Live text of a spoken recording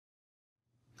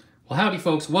Well, howdy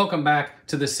folks, welcome back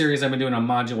to this series I've been doing on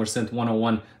Modular Synth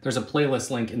 101. There's a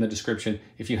playlist link in the description.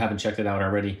 If you haven't checked it out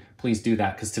already, please do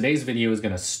that, because today's video is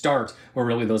going to start where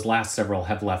really those last several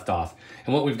have left off.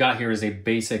 And what we've got here is a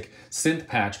basic synth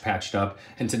patch patched up,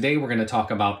 and today we're going to talk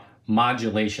about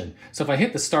modulation. So if I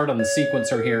hit the start on the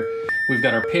sequencer here, we've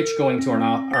got our pitch going to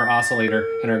our oscillator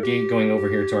and our gate going over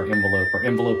here to our envelope. Our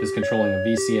envelope is controlling a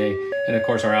VCA, and of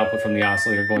course our output from the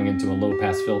oscillator going into a low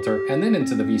pass filter and then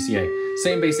into the VCA.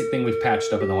 Same basic thing we've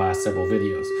patched up in the last several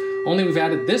videos. Only we've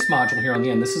added this module here on the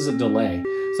end. This is a delay.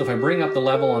 So if I bring up the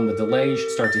level on the delay, you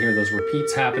should start to hear those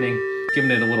repeats happening,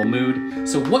 giving it a little mood.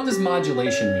 So what does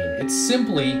modulation mean? It's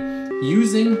simply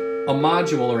using a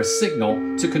module or a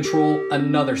signal to control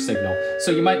another signal.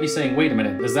 So you might be saying, wait a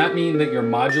minute, does that mean that you're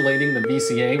modulating the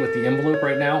VCA with the envelope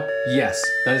right now? Yes,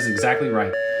 that is exactly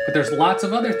right. But there's lots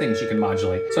of other things you can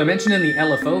modulate. So I mentioned in the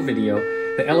LFO video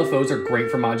that LFOs are great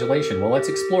for modulation. Well, let's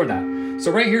explore that.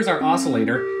 So right here's our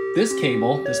oscillator. This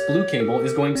cable, this blue cable,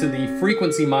 is going to the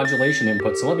frequency modulation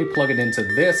input. So let me plug it into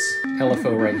this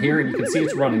LFO right here, and you can see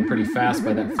it's running pretty fast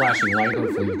by that flashing light.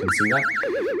 Hopefully you can see that.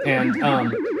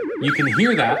 And you can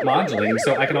hear that modulating,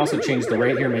 so I can also change the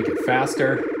rate here, make it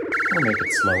faster, or make it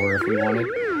slower if we wanted.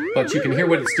 But you can hear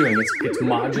what it's doing. It's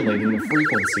modulating the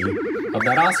frequency of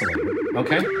that oscillator,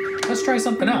 okay? Let's try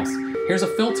something else. Here's a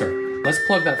filter. Let's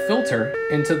plug that filter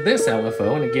into this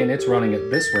LFO, and again, it's running at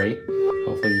this rate.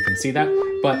 Hopefully you can see that.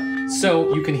 But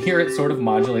so you can hear it sort of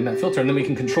modulating that filter, and then we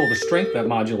can control the strength of that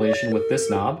modulation with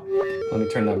this knob. Let me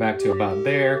turn that back to about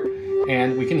there,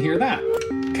 and we can hear that,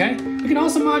 okay? We can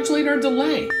also modulate our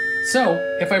delay. So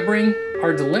if I bring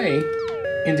our delay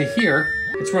into here,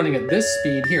 it's running at this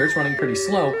speed here, it's running pretty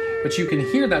slow, but you can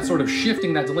hear that sort of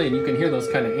shifting that delay, and you can hear those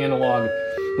kind of analog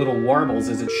little warbles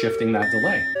as it's shifting that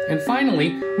delay. And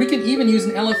finally, we can even use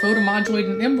an LFO to modulate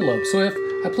an envelope. So if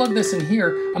I plug this in here,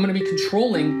 I'm going to be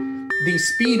controlling the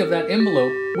speed of that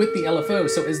envelope with the LFO.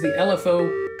 So as the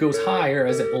LFO goes higher,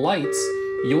 as it lights,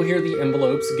 you'll hear the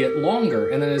envelopes get longer,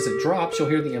 and then as it drops, you'll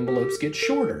hear the envelopes get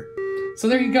shorter. So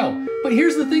there you go. But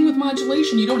here's the thing with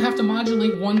modulation. You don't have to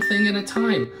modulate one thing at a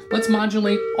time. Let's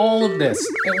modulate all of this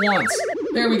at once.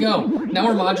 There we go. Now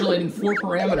we're modulating 4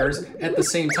 parameters at the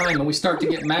same time, and we start to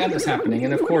get madness happening.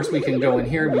 And of course, we can go in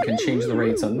here, we can change the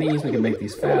rates on these, we can make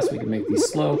these fast, we can make these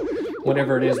slow,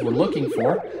 whatever it is we're looking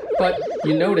for. But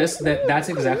you notice that that's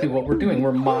exactly what we're doing.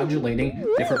 We're modulating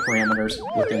different parameters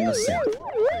within the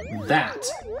synth. That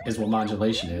is what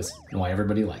modulation is and why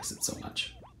everybody likes it so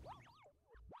much.